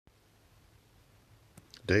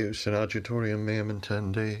Deus in adjutorium meam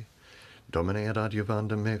intende, Domine ad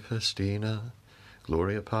adjuvandum me festina,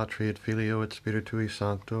 Gloria Patri et Filio et Spiritui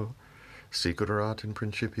Sancto, sic ut erat in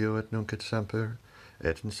principio et nunc et semper,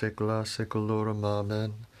 et in saecula saeculorum.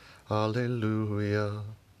 Amen. Alleluia.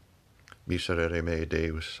 Miserere me,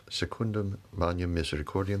 Deus, secundum magnum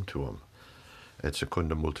misericordiam tuum, et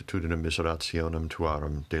secundum multitudinem miserationem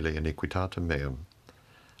tuarum dele iniquitatem meum,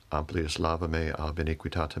 amplius lava me ab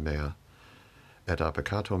iniquitatem mea, et a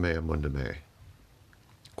peccato meum munda me,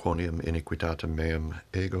 quoniam iniquitatem meum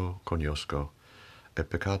ego cognosco, et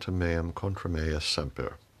peccatum meum contra me est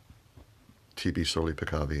semper. Tibi soli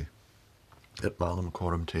peccavi, et malum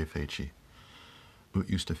coram te feci, ut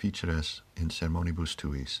justificeres in sermonibus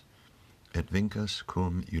tuis, et vincas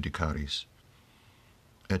cum judicaris,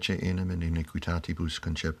 ecce enim in iniquitatibus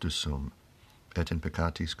conceptus sum, et in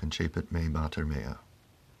peccatis concepit me mater mea,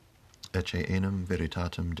 ecce enim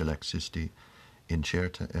veritatem dilexisti,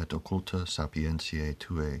 incerta et occulta sapientiae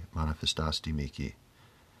tuae manifestasti mihi,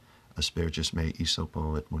 aspergis me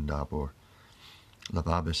isopo et mundabor,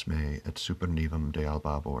 lavabis me et supernivum de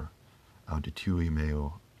albabor, auditui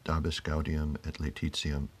meo dabis gaudium et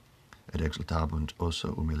laetitiam, et exultabunt ossa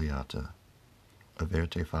humiliata,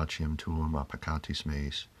 averte faciem tuum a peccatis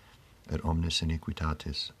meis, et omnis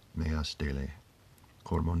iniquitatis meas dele,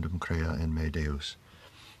 cor mundum crea in me Deus,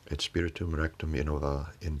 et spiritum rectum innova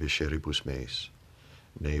in visceribus meis,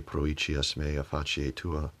 ne proicias me a facie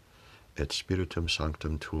tua, et spiritum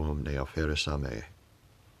sanctum tuum ne offeris a me.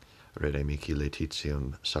 Rede mihi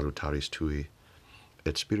laetitiam salutaris tui,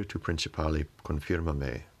 et spiritu principali confirma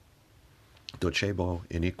me. Docebo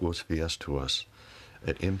iniquos vias tuas,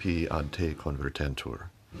 et impii ad te convertentur.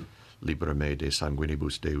 Libera me de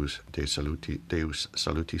sanguinibus Deus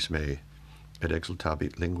salutis me, et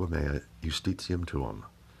exultabit lingua mea justitiam tuum.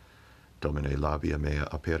 Domine labia mea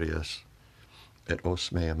aperias, et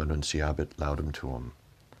os meam annunciabit laudum tuum.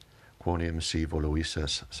 Quoniam si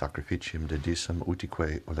voluisses sacrificium dedissam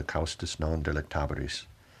utique holocaustus non delectabiris,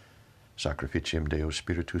 sacrificium Deus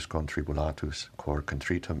spiritus contribulatus, cor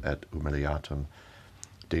contritum et humiliatum,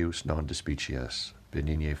 Deus non despicias,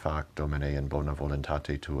 benigne fac Domine in bona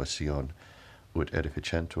voluntate tua Sion, ut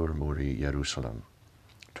edificentur muri Jerusalem.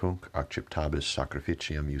 Tunc acceptabis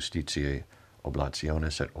sacrificium justitiae,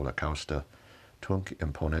 oblationis et holocausta, tunc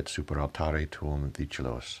imponet super altare tuum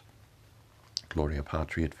vigilos. Gloria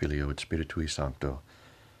Patri et Filio et Spiritui Sancto,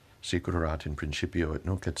 sic ut erat in principio et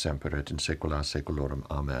nunc et semper et in saecula saeculorum.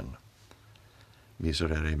 Amen.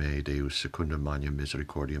 Miserere me, Deus, secundum magnum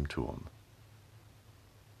misericordiam tuum.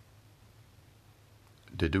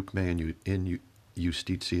 Deduc me in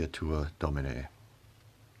justitia tua, Domine.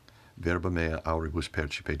 Verba mea auribus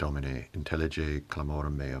percipe, Domine, intellige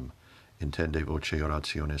clamorem meum, intende voce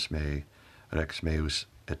orationis mei, rex meus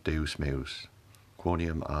et Deus meus.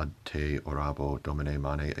 Quoniam ad te orabo, Domine,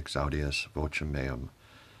 mane exaudias vocem meum,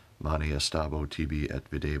 mane estabo tibi et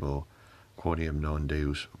videbo, quoniam non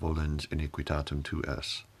Deus volens iniquitatem tu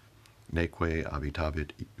es. Neque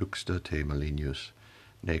habitavit juxta te malignus,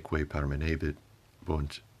 neque permanebit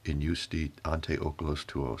bunt injusti ante oculos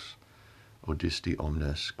tuos. Odisti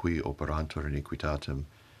omnes qui operantur iniquitatem,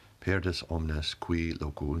 perdes omnes qui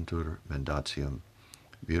locuuntur mendatium,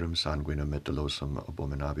 virum sanguinum et dolosum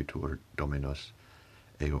abominabitur Dominus,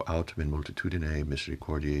 eo autem in multitudine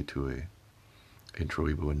misericordiae tue.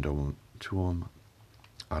 Introibo in domum tuum,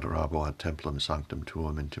 adorabo ad templum sanctum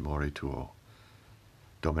tuum in timore tuo.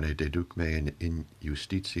 Domine, deduc me in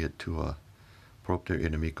justitia tua, propter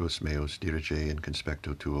inimicos meos dirige in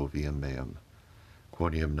conspecto tuo viam meum.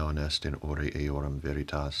 Quoniam non est in ore eorum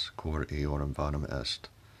veritas, cor eorum vanum est.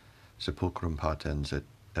 Sepulchrum patens et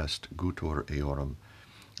est gutor eorum,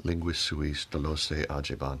 linguis suis dolose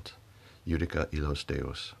agebant, judica illos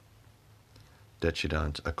Deus.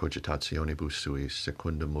 Decidant a cogitationibus suis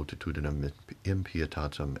secundum multitudinem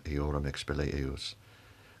impietatem eorum expelle eus,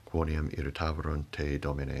 quoniam irritaverunt te,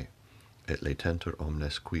 Domine, et latentur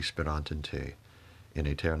omnes qui sperant in te, in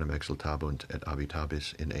aeternum exultabunt et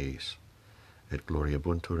habitabis in eis, et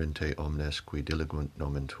gloriabuntur in te omnes qui diligunt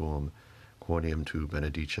nomen tuum, quoniam tu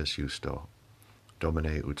benedices justo.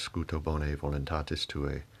 Domine, ut scuto bone voluntatis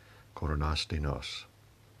tue, coronasti nos.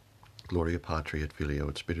 Gloria Patri et Filio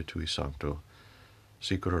et Spiritui Sancto,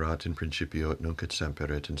 sic ut erat in principio et nunc et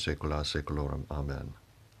semper et in saecula saeculorum. Amen.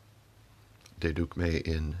 Deduc me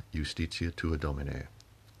in justitia tua, Domine.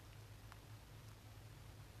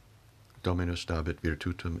 Dominus dabit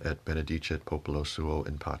virtutum et benedicet populo suo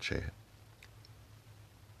in pace.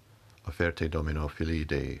 Offerte Domino Filii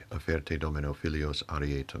Dei, offerte Domino Filios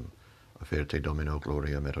Arietum, offerte Domino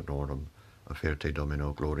gloriam et honorum, offerte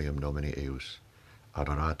Domino gloriam nomini eius,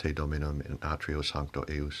 adorate Dominum in atrio sancto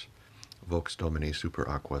eius, vox Domini super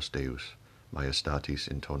aquas Deus, majestatis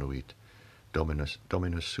intonuit,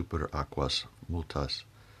 Dominus super aquas multas,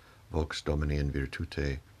 vox Domini in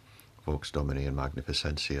virtute, vox Domini in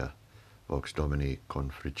magnificentia, vox Domini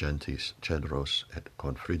confrigentis cedros et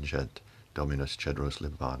confringent Dominus cedros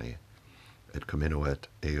Libani, et comminuet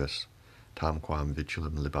eius tamquam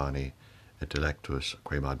vitulum Libani, et delectus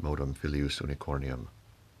quemad modum filius unicornium.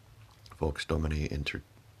 Vox Domini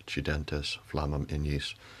intercidentes flammam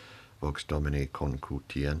ignis, vox Domini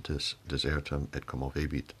concutientis desertum et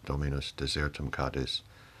commovebit Dominus desertum cadis,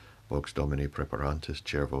 vox Domini preparantis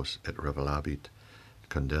cervos et revelabit,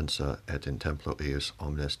 condensa et in templo eius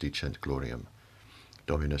omnes dicent gloriam.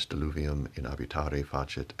 Dominus diluvium in habitare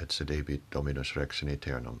facit et sedebit Dominus rex in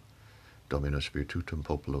aeternum. Dominus virtutum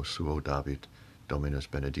populo suo David, Dominus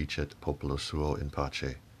benedicet populo suo in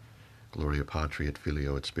pace. Gloria Patri et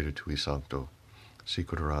Filio et Spiritui Sancto,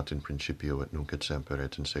 sic ut erat in principio et nunc et semper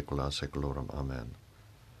et in saecula saeculorum. Amen.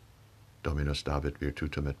 Dominus David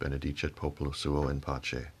virtutum et benedicet populo suo in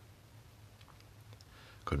pace.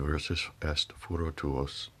 Conversus est furor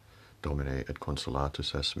tuos, Domine, et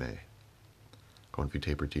consolatus es me.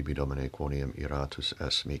 Confiteber tibi, Domine, quoniam iratus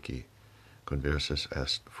es mihi. Conversus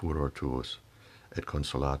est furor tuos, et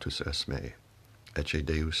consolatus es me. Ecce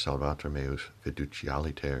Deus salvator meus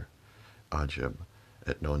fiducialiter agem,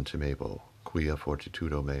 et non timebo, quia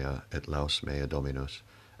fortitudo mea et laus mea Dominus,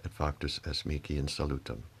 et factus es mihi in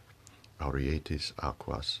salutem. Aurietis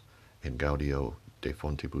aquas, in gaudio de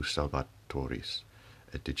fontibus salvatoris,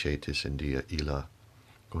 et dicetis in dia illa,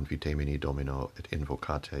 confitemini Domino, et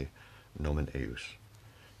invocate nomen eius.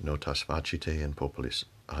 Notas facite in populis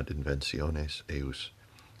ad inventiones eius,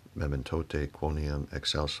 mementote quoniam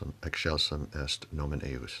excelsum est nomen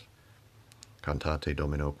eius. Cantate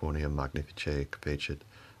Domino quoniam magnifice fecit,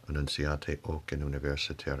 annunciate hoc in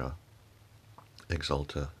universa terra.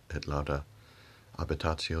 Exalta et lauda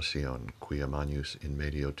habitatio Sion, quia manius in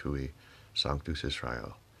medio tui, Sanctus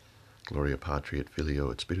Israel. Gloria Patri et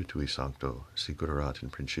Filio et Spiritui Sancto, sic ut erat in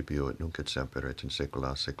principio et nunc et semper et in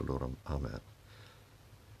saecula saeculorum. Amen.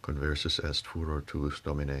 Conversus est furor tuus,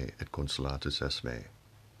 Domine, et consolatus es me.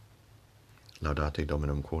 Laudate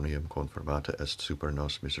Dominum quoniam confirmata est super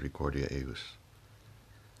nos misericordia eius.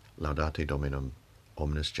 Laudate Dominum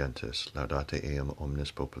omnes gentes, laudate eam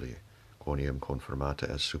omnes populi, quoniam confirmata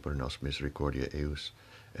est super nos misericordia eius,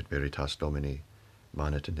 et veritas Domini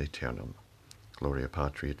manet in aeternum. Gloria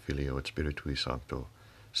Patri et Filio et Spiritui Sancto,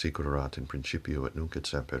 sic ut erat in principio et nunc et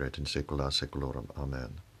semper et in saecula saeculorum.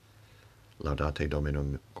 Amen. Laudate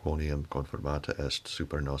Dominum quoniam confirmata est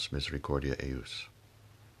super nos misericordia eius.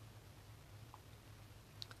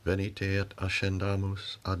 Venite et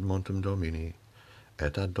ascendamus ad montem Domini,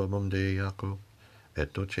 et ad domum Dei Jacob,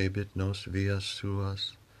 et docebit nos vias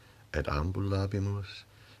suas, et ambulabimus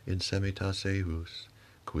in semitas eius,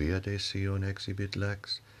 quia de Sion exhibit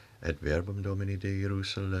lex, et verbum Domini de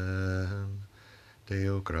Jerusalem.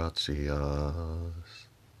 Deo gratias.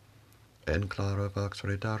 En clara vax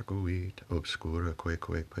redarguit, obscura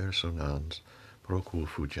queque personans, procul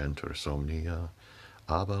fugentur somnia,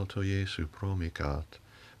 ab alto Iesu promicat,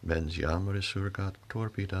 mens iam resurgat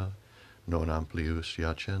torpida, non amplius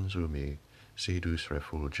iacens umi, sidus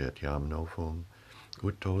refulget iam novum,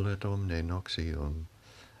 ut tolet omne noxium,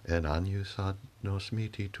 en agnus ad nos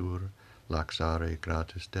mititur, laxare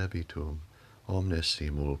gratis debitum, omnes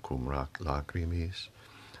simul cum lacrimis,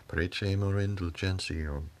 precemur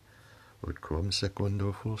indulgentium, ut quum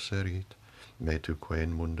secundo fulserit, metuque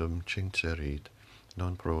in mundum cincerit,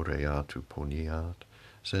 non pro reatu poniat,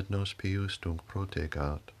 sed nos pius tunc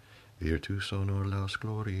protegat, virtus honor laus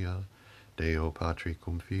gloria, Deo Patri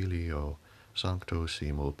cum Filio, Sancto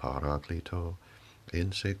simul Paraclito,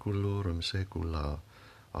 in saeculorum saecula.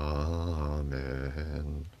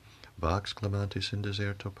 Amen. Vax clamantis in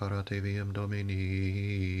deserto parate viam Domini,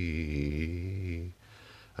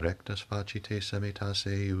 rectas facite semitas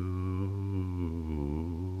eius.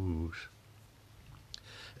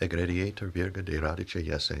 Egredietur virga de radice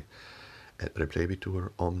Jesse, et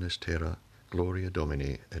replebitur omnes terra gloria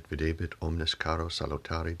Domini, et videbit omnes caro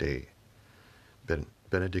salutari Dei.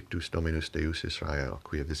 Benedictus Dominus Deus Israel,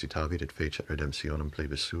 quia visitavit et fecit redemptionem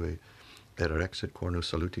plebis sui, et erexit cornus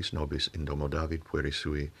salutis nobis in domo David pueri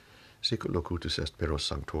sui, sic ut locutus est peros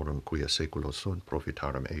sanctorum, quia saeculos sunt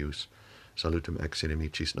profitarum eius, salutum ex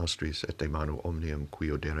inimicis nostris, et de manu omnium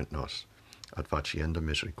qui oderent nos, ad faciendam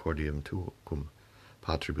misericordiam tuum,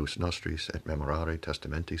 patribus nostris, et memorare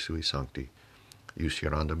testamenti sui sancti, ius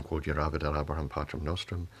hierandum quod ieravit ad Abraham patrum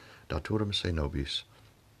nostrum, daturum se nobis,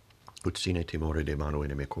 ut sine timore de manu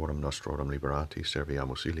inimicorum nostrorum liberati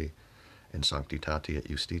serviamus illi, in sanctitati et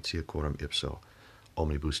justitia coram ipso,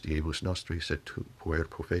 omnibus diebus nostris et puer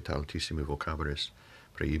profeta altissimi vocaberis,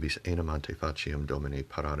 praeibis enam ante faciam Domine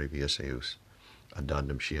parare vias eus,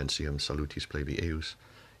 addendum scientiam salutis plebi eus,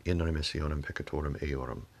 in remissionem peccatorum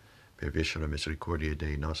eorum, per viscera misericordiae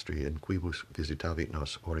Dei nostri in quibus visitavit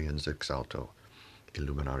nos oriens exalto,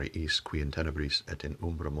 illuminare is qui in tenebris et in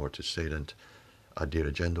umbra mortis sedent, ad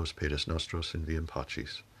dirigendos pedis nostros in viam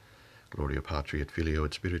pacis. Gloria Patri et Filio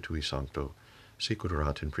et Spiritui Sancto, sicut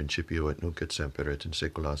erat in principio et nunc et semper et in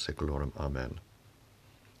saecula saeculorum. Amen.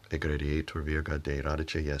 Egredietur virga Dei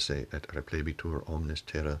radice Iese et replebitur omnis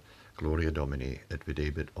terra gloria Domini et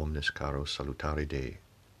videbit omnis caros salutari Dei.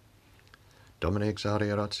 Domine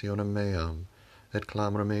exaudi rationem meam, et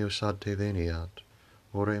clamor meus ad Te veniat.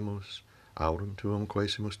 Oremus, aurum Tuum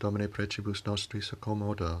quaesimus Domine precibus nostris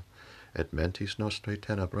accommoda, et mentis nostrae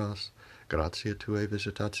tenebras, gratia Tuae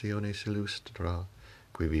visitationes illustra,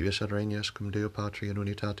 qui vivis et regnas cum Deo Patri in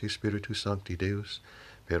unitatis Spiritus Sancti Deus,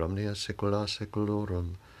 per omnia saecula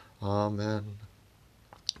saeculorum. Amen.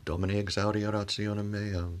 Domine exaudi rationem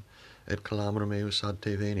meam, et clamor meus ad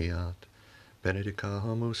Te veniat.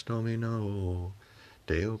 Benedicamus Domino,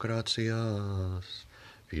 Deo gratias.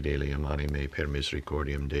 Fidelium anime per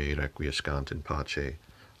misericordiam Dei requiescant in pace.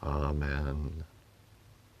 Amen.